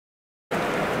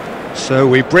So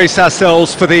we brace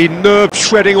ourselves for the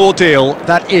nerve-shredding ordeal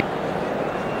that is.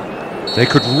 They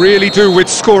could really do with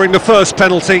scoring the first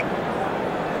penalty.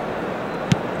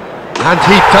 And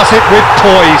he does it with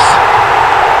poise.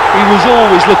 He was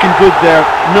always looking good there.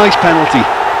 Nice penalty.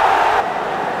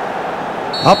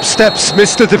 Up steps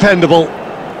Mr. Dependable.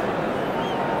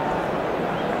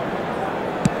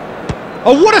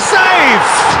 Oh, what a save!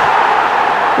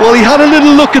 Well, he had a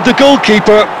little look at the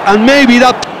goalkeeper, and maybe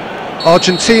that...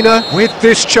 Argentina with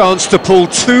this chance to pull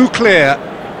two clear.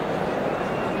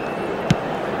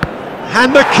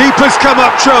 And the keeper's come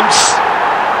up trumps.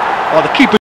 Oh, the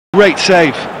keeper, great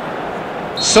save.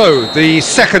 So, the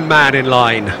second man in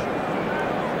line.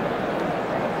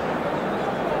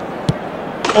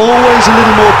 Always a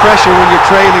little more pressure when you're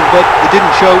trailing, but it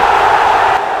didn't show.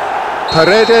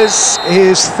 Paredes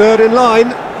is third in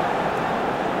line.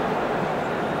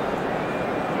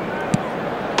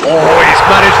 Oh, he's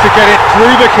managed to get it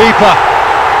through the keeper.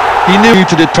 He knew he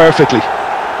did it perfectly.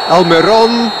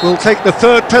 Almiron will take the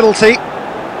third penalty.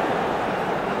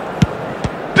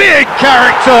 Big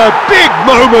character, big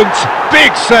moment,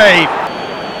 big save.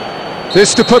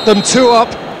 This to put them 2 up.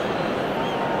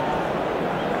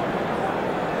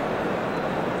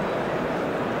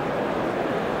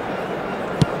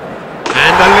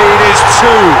 And the lead is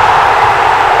 2.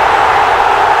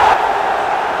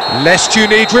 Lest you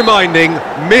need reminding,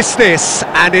 miss this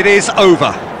and it is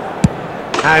over.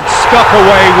 And stuck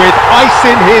away with ice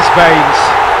in his veins.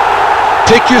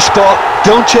 Pick your spot,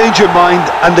 don't change your mind,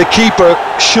 and the keeper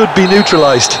should be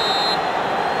neutralised.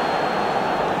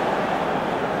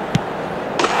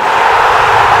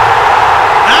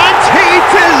 And he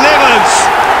delivers!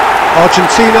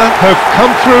 Argentina have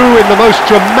come through in the most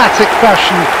dramatic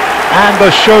fashion, and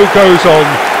the show goes on.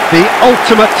 The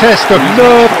ultimate test of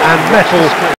nerve and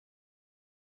mettle.